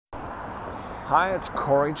Hi, it's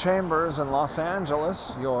Corey Chambers in Los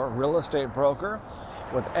Angeles, your real estate broker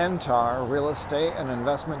with Entar Real Estate and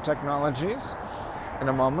Investment Technologies. In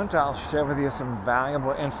a moment, I'll share with you some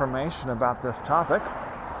valuable information about this topic.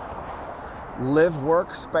 Live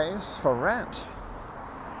workspace for rent.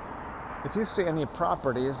 If you see any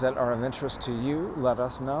properties that are of interest to you, let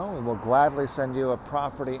us know. We will gladly send you a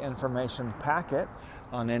property information packet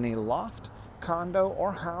on any loft, condo,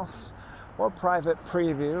 or house, or private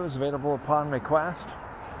previews available upon request.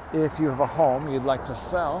 If you have a home you'd like to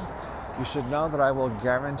sell, you should know that I will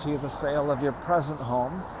guarantee the sale of your present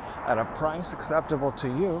home at a price acceptable to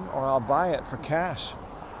you, or I'll buy it for cash.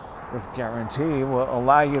 This guarantee will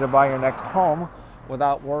allow you to buy your next home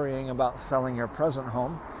without worrying about selling your present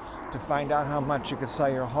home. To find out how much you could sell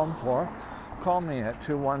your home for, call me at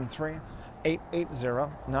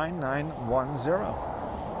 213-880-9910.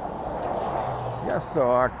 Yes, so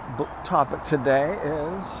our topic today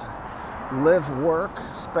is live work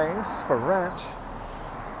space for rent.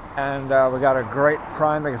 And we got a great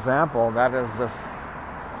prime example. That is this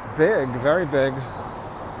big, very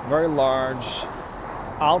large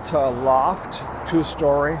Alta loft. It's a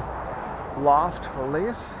 2-story loft for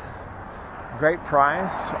lease. Great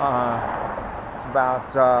price. It's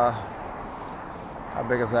about, how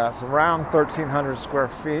big is that? It's around 1,300 square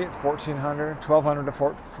feet, 1,200 to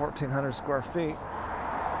 1,400 square feet.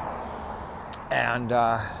 And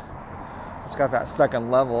it's got that second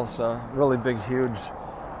level, so really big, huge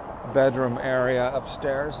bedroom area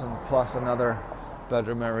upstairs, and plus another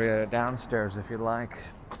bedroom area downstairs if you like.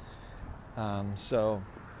 So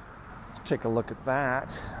take a look at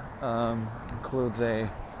that. Includes a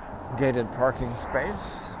gated parking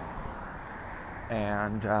space,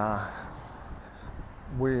 and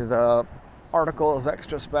the article is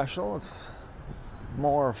extra special. It's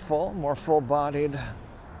more full-bodied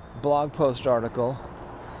blog post article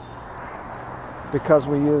because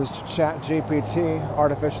we used ChatGPT,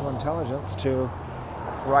 artificial intelligence, to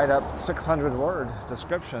write up 600-word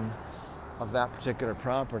description of that particular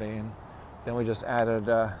property, and then we just added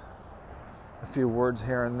a few words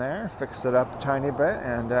here and there, fixed it up a tiny bit,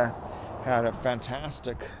 and had a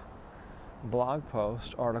fantastic blog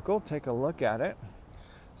post article. Take a look at it.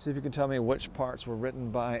 See if you can tell me which parts were written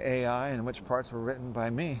by AI and which parts were written by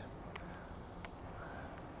me.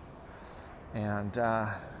 And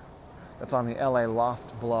that's on the LA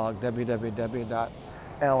Loft blog,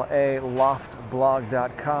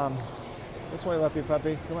 www.laloftblog.com. This way, Luppy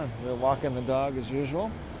Puppy. Come on. We're walking the dog as usual.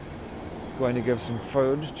 Going to give some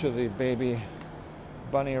food to the baby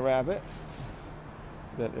bunny rabbit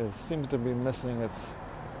that seems to be missing its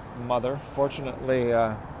mother. Fortunately,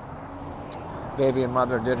 baby and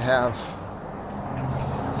mother did have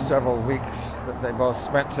several weeks that they both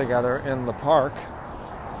spent together in the park.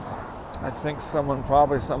 I think someone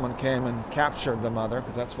came and captured the mother,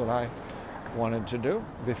 because that's what I wanted to do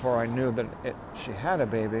before I knew that she had a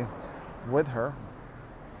baby with her.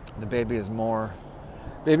 The baby is more...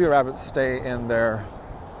 Baby rabbits stay in their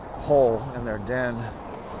hole, in their den,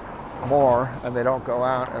 more, and they don't go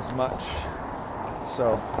out as much.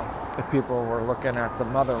 So if people were looking at the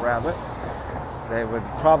mother rabbit, they would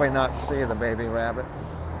probably not see the baby rabbit.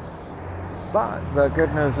 But the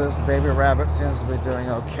good news is the baby rabbit seems to be doing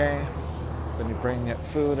okay. Been bringing it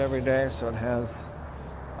food every day, so it has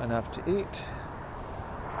enough to eat,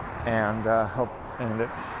 and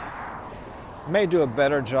it may do a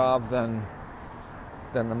better job than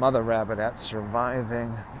the mother rabbit at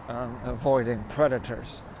surviving, avoiding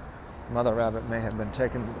predators. The mother rabbit may have been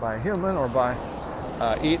taken by a human or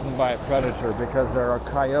eaten by a predator, because there are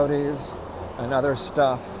coyotes and other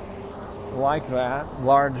stuff like that,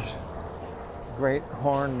 large great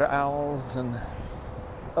horned owls and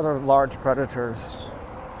other large predators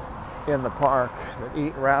in the park that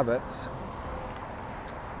eat rabbits.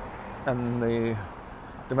 And the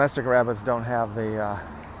domestic rabbits don't have the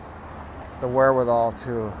wherewithal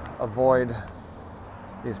to avoid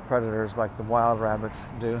these predators like the wild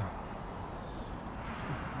rabbits do.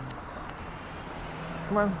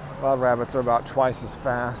 Come on. Wild rabbits are about twice as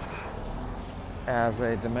fast as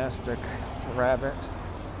a domestic rabbit,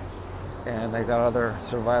 and they got other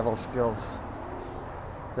survival skills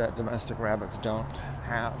that domestic rabbits don't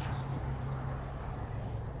have.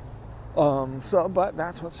 But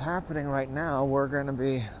that's what's happening right now. We've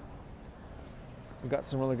got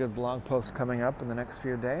some really good blog posts coming up in the next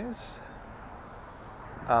few days.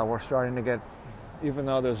 We're starting to get, even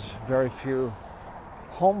though there's very few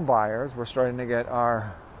home buyers, we're starting to get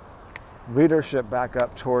our readership back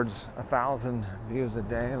up towards 1,000 views a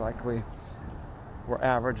day, like we were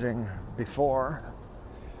averaging before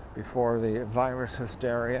the virus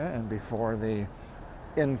hysteria and before the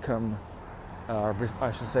income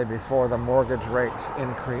I should say before the mortgage rate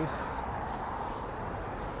increase.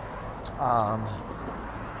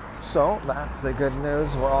 So that's the good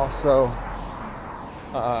news. We're also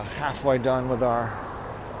halfway done with or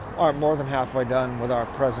more than halfway done with our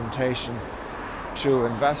presentation to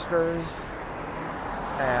investors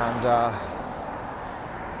and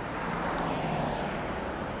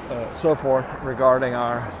so forth regarding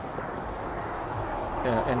our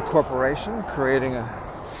incorporation. Creating a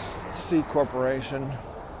C corporation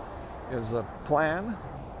is a plan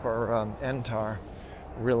for NTAR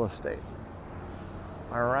Real Estate.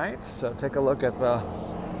 All right, so take a look at the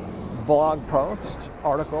blog post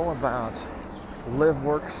article about live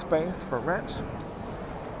workspace for rent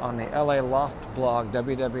on the LA Loft blog,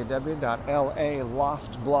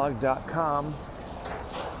 www.laloftblog.com.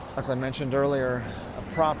 As I mentioned earlier, a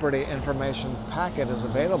property information packet is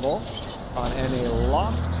available on any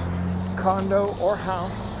loft, condo, or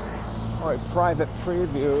house, or a private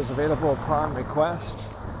preview is available upon request.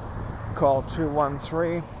 Call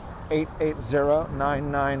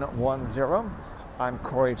 213-880-9910. I'm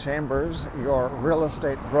Corey Chambers, your real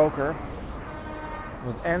estate broker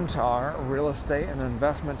with NTAR Real Estate and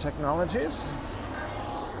Investment Technologies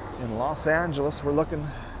in Los Angeles. We're looking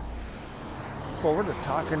forward to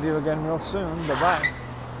talking to you again real soon. Bye-bye.